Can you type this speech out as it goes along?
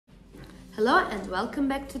Hello and welcome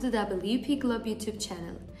back to the WP Globe YouTube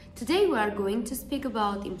channel. Today we are going to speak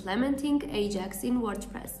about implementing Ajax in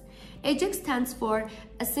WordPress. Ajax stands for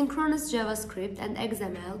Asynchronous JavaScript and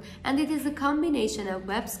XML, and it is a combination of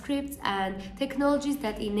web scripts and technologies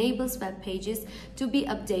that enables web pages to be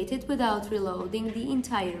updated without reloading the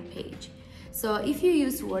entire page. So if you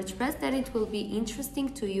use WordPress, then it will be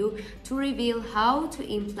interesting to you to reveal how to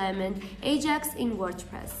implement Ajax in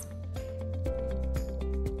WordPress.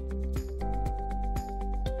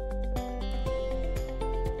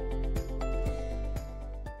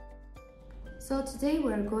 So today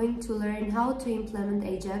we're going to learn how to implement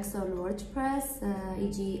Ajax on WordPress,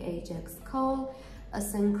 e.g. Ajax call,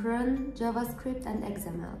 asynchronous JavaScript and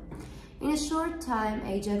XML. In a short time,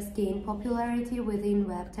 Ajax gained popularity within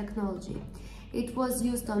web technology. It was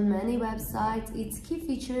used on many websites. Its key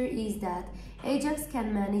feature is that Ajax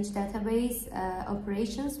can manage database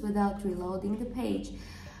operations without reloading the page,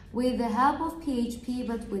 with the help of PHP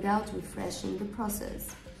but without refreshing the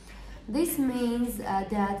process. This means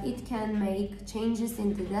that it can make changes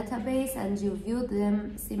in the database and you view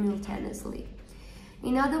them simultaneously.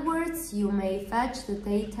 In other words, you may fetch the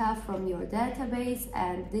data from your database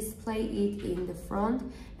and display it in the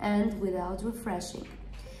front end without refreshing.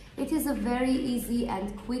 It is a very easy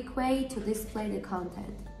and quick way to display the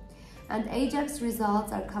content. And Ajax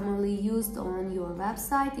results are commonly used on your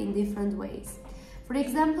website in different ways. For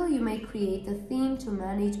example, you may create a theme to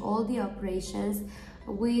manage all the operations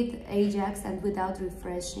with Ajax and without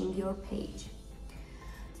refreshing your page.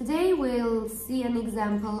 Today we'll see an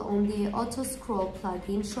example on the auto scroll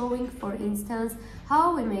plugin showing, for instance,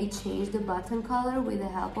 how we may change the button color with the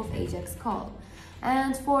help of Ajax call.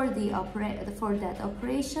 And for that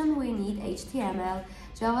operation we need HTML,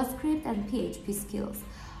 JavaScript and PHP skills.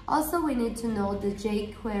 Also we need to know the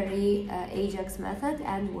jQuery Ajax method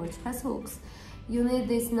and WordPress hooks. You need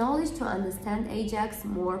this knowledge to understand Ajax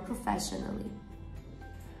more professionally.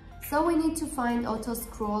 So we need to find auto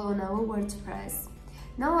scroll on our WordPress.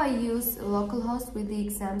 Now I use localhost with the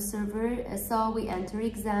exam server, so we enter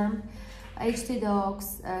exam,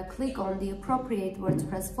 htdocs, click on the appropriate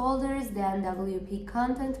WordPress folders, then WP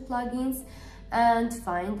content plugins, and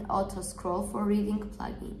find auto scroll for reading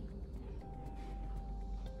plugin.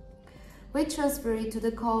 We transfer it to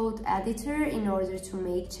the code editor in order to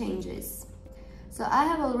make changes. So I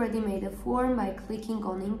have already made a form by clicking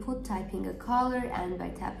on input, typing a color, and by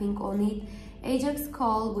tapping on it, Ajax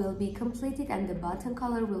call will be completed and the button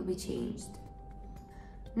color will be changed.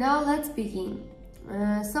 Now let's begin.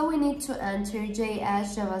 So we need to enter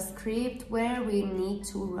JS JavaScript where we need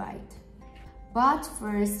to write. But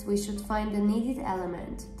first we should find the needed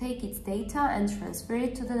element, take its data and transfer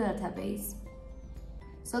it to the database.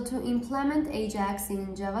 So to implement Ajax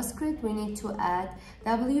in JavaScript, we need to add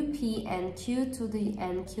WP enqueue to the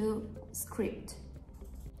enqueue script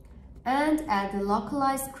and add the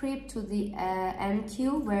localized script to the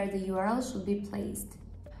enqueue where the URL should be placed.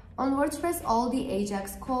 On WordPress, all the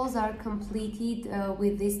Ajax calls are completed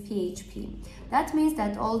with this PHP. That means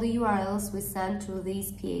that all the URLs we send to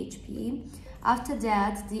this PHP. After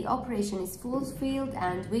that, the operation is fulfilled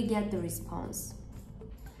and we get the response.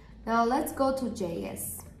 Now let's go to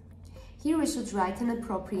JS. Here we should write an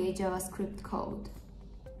appropriate JavaScript code.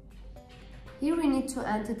 Here we need to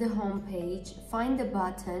enter the home page, find the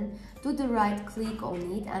button, do the right click on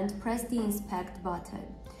it and press the inspect button.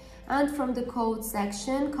 And from the code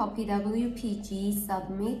section, copy WPG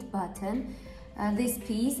submit button, this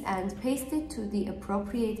piece, and paste it to the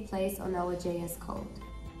appropriate place on our JS code.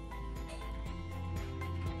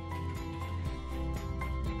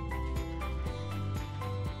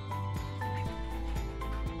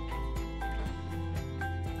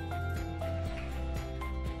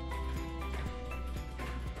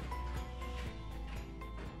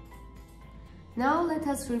 Now let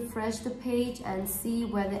us refresh the page and see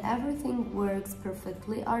whether everything works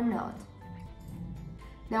perfectly or not.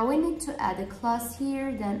 Now we need to add a class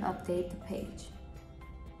here, then update the page.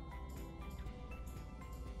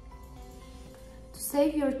 To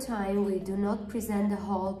save your time, we do not present the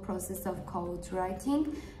whole process of code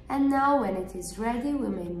writing, and now when it is ready, we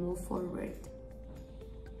may move forward.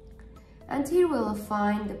 And here we'll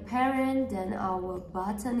find the parent, then our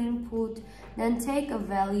button input, then take a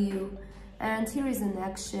value, and here is an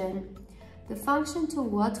action. The function to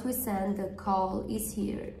what we send the call is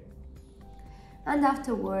here. And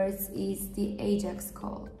afterwards is the Ajax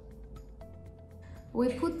call.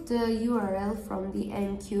 We put the URL from the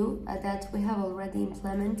enqueue that we have already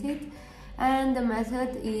implemented, and the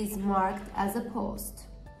method is marked as a post.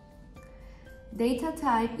 Data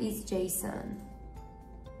type is JSON.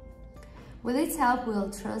 With its help, we'll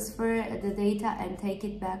transfer the data and take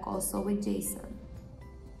it back also with JSON.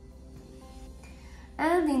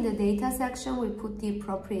 And in the data section, we put the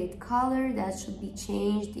appropriate color that should be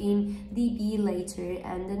changed in DB later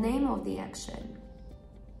and the name of the action.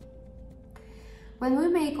 When we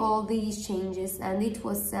make all these changes and it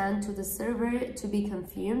was sent to the server to be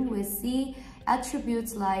confirmed, we see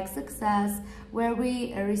attributes like success, where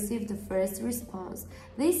we received the first response.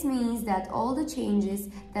 This means that all the changes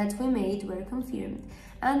that we made were confirmed.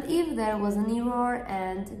 And if there was an error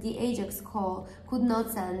and the Ajax call could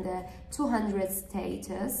not send the 200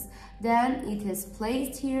 status, then it is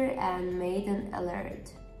placed here and made an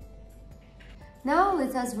alert. Now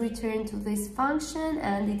let us return to this function,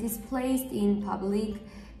 and it is placed in public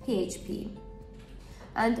PHP.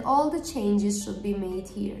 And all the changes should be made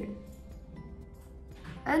here.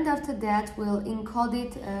 And after that, we'll encode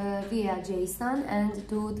it via JSON and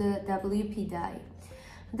do the WP-DI.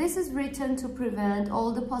 This is written to prevent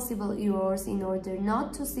all the possible errors in order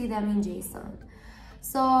not to see them in JSON.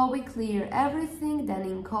 So we clear everything, then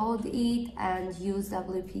encode it and use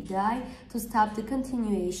WP-DI to stop the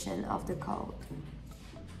continuation of the code.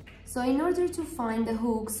 So in order to find the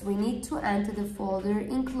hooks, we need to enter the folder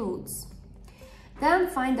includes. Then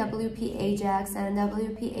find WP Ajax and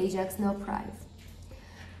WP Ajax no priv.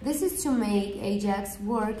 This is to make Ajax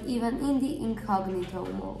work even in the incognito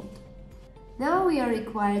mode. Now we are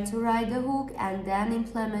required to write the hook and then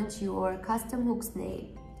implement your custom hook's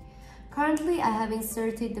name. Currently I have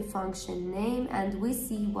inserted the function name and we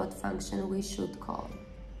see what function we should call.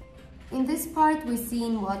 In this part we see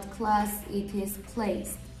in what class it is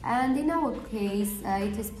placed, and in our case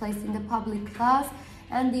it is placed in the public class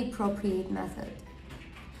and the appropriate method.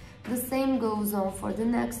 The same goes on for the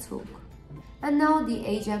next hook. And now the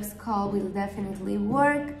Ajax call will definitely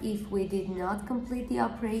work. If we did not complete the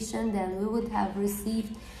operation, then we would have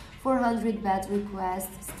received 400 bad request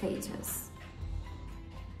status.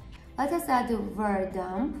 Let us add a word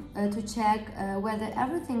dump to check whether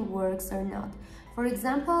everything works or not. For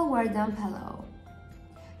example, word dump hello.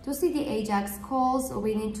 To see the Ajax calls,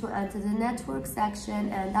 we need to enter the network section,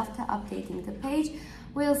 and after updating the page,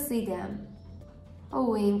 we'll see them.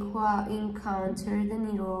 Oh, we encountered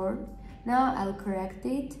an error. Now I'll correct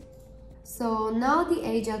it. So now the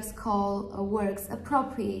Ajax call works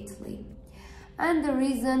appropriately. And the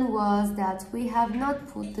reason was that we have not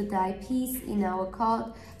put the die piece in our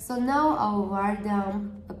code, so now our var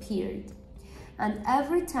dump appeared. And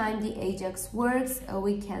every time the Ajax works,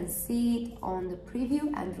 we can see it on the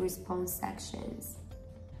preview and response sections.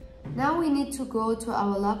 Now we need to go to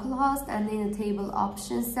our localhost and in the table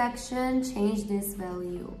options section, change this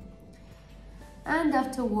value. And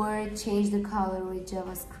afterward, change the color with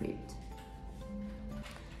JavaScript.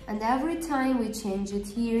 And every time we change it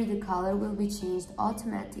here, the color will be changed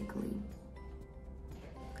automatically.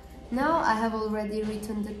 Now I have already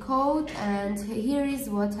written the code, and here is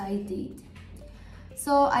what I did.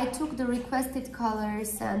 So I took the requested color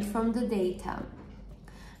sent from the data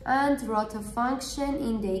and wrote a function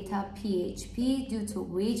in data PHP, due to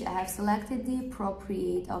which I have selected the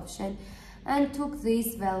appropriate option and took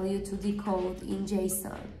this value to decode in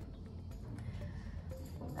JSON.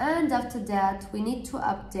 And after that, we need to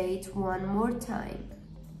update one more time.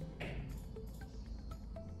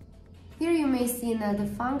 Here you may see another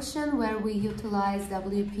function where we utilize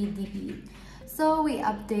WPDB. So we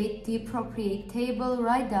update the appropriate table,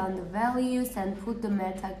 write down the values and put the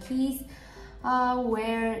meta keys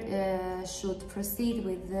where should proceed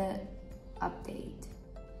with the update.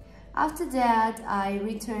 After that, I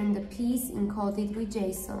return the piece encoded with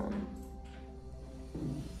JSON.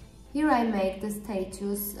 Here I make the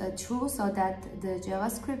status true so that the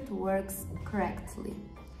JavaScript works correctly.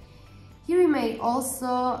 Here you may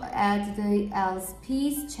also add the else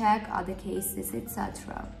piece, check other cases,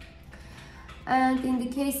 etc. And in the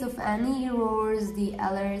case of any errors, the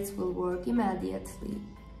alerts will work immediately.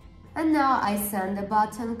 And now I send a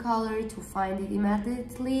button color to find it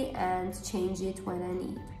immediately and change it when I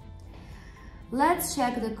need. Let's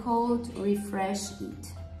check the code, refresh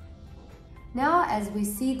it. Now as we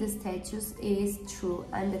see, the status is true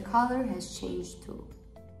and the color has changed too.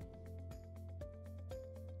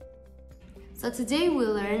 So today we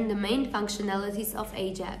learned the main functionalities of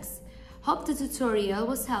Ajax. Hope the tutorial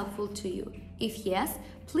was helpful to you. If yes,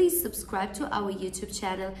 please subscribe to our YouTube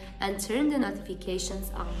channel and turn the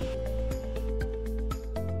notifications on.